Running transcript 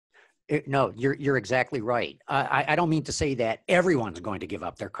No, you're exactly right. I don't mean to say that everyone's going to give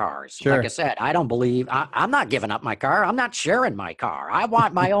up their cars. Sure. Like I said, I don't believe I'm not giving up my car. I'm not sharing my car. I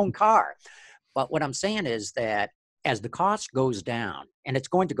want my own car. But what I'm saying is that as the cost goes down, and it's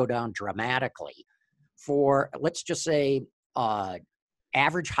going to go down dramatically for, let's just say,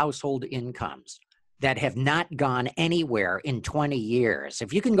 average household incomes that have not gone anywhere in 20 years.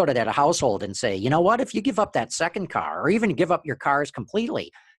 If you can go to that household and say, you know what, if you give up that second car or even give up your cars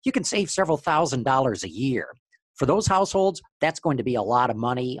completely, you can save several $1,000s a year. For those households, that's going to be a lot of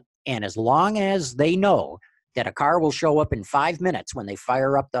money. And as long as they know that a car will show up in 5 minutes when they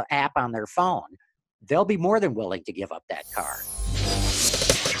fire up the app on their phone, they'll be more than willing to give up that car.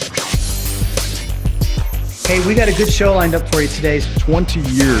 Hey, we got a good show lined up for you today. 20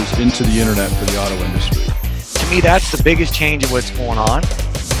 years into the internet for the auto industry. To me, that's the biggest change of what's going on.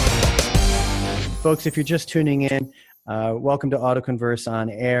 Folks, if you're just tuning in, welcome to AutoConverse On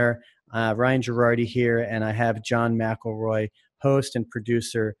Air. Ryan Girardi here, and I have John MCElroy, host and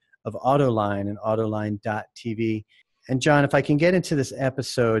producer of Autoline and Autoline.tv. And John, if I can get into this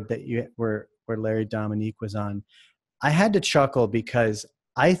episode that where Larry Dominique was on, I had to chuckle because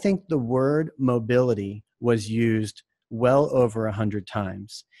I think the word mobility was used well over 100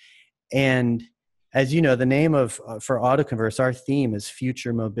 times. And as you know, the name for AutoConverse, our theme is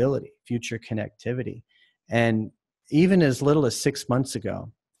future mobility, future connectivity. And even as little as 6 months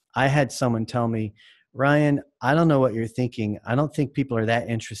ago, I had someone tell me, Ryan, I don't know what you're thinking. I don't think people are that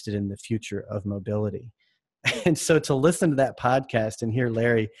interested in the future of mobility. And so to listen to that podcast and hear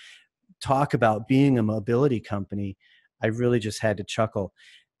Larry talk about being a mobility company, I really just had to chuckle.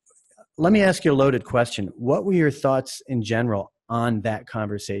 Let me ask you a loaded question. What were your thoughts in general on that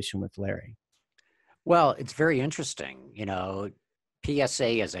conversation with Larry? Well, it's very interesting. You know,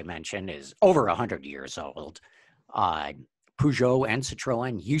 PSA, as I mentioned, is over 100 years old. Peugeot and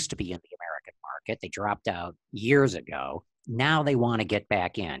Citroen used to be in the American market. They dropped out years ago. Now they want to get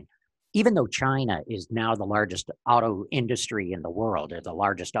back in. Even though China is now the largest auto industry in the world, or the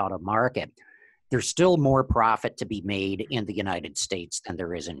largest auto market, there's still more profit to be made in the United States than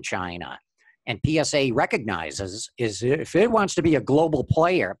there is in China. And PSA recognizes is if it wants to be a global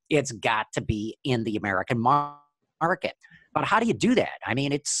player, it's got to be in the American market. But how do you do that? I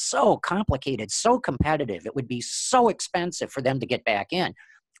mean, it's so complicated, so competitive. It would be so expensive for them to get back in.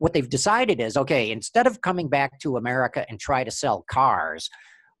 What they've decided is, okay, instead of coming back to America and try to sell cars,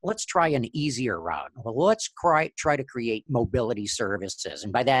 let's try an easier route. Well, let's try to create mobility services.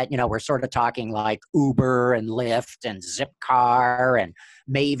 And by that, you know, we're sort of talking like Uber and Lyft and Zipcar and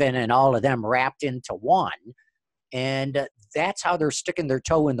Maven and all of them wrapped into one. And that's how they're sticking their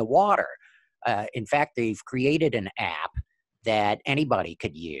toe in the water. In fact, they've created an app that anybody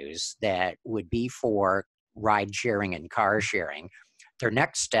could use that would be for ride sharing and car sharing. Their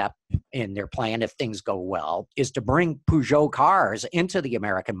next step in their plan, if things go well, is to bring Peugeot cars into the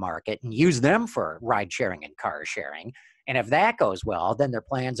American market and use them for ride sharing and car sharing. And if that goes well, then their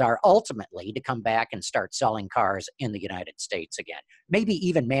plans are ultimately to come back and start selling cars in the United States again, maybe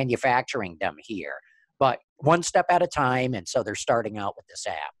even manufacturing them here, but one step at a time. And so they're starting out with this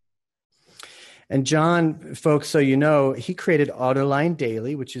app. And John, folks, so you know, he created Autoline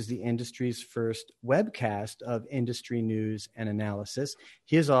Daily, which is the industry's first webcast of industry news and analysis.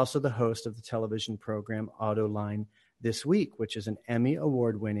 He is also the host of the television program Autoline This, which is an Emmy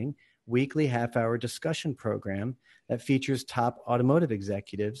Award-winning weekly half-hour discussion program that features top automotive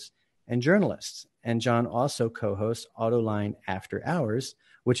executives and journalists. And John also co-hosts Autoline After Hours,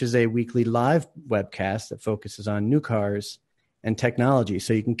 which is a weekly live webcast that focuses on new cars and technology.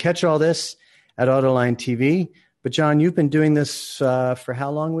 So you can catch all this at Autoline TV. But John, you've been doing this for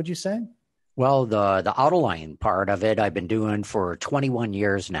how long, would you say? Well, the Autoline part of it, I've been doing for 21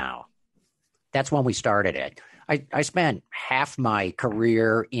 years now. That's when we started it. I spent half my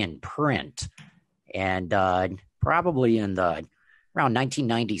career in print, and probably in around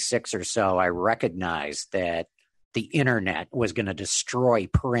 1996 or so, I recognized that the internet was going to destroy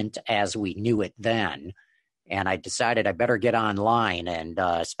print as we knew it then. And I decided I better get online and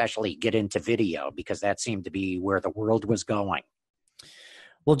especially get into video because that seemed to be where the world was going.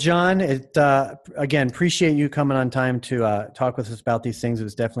 Well, John, again, appreciate you coming on time to talk with us about these things. It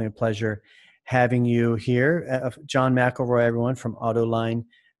was definitely a pleasure having you here. John MCElroy, everyone, from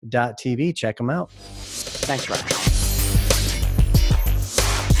Autoline.tv. Check them out. Thanks, Ryan.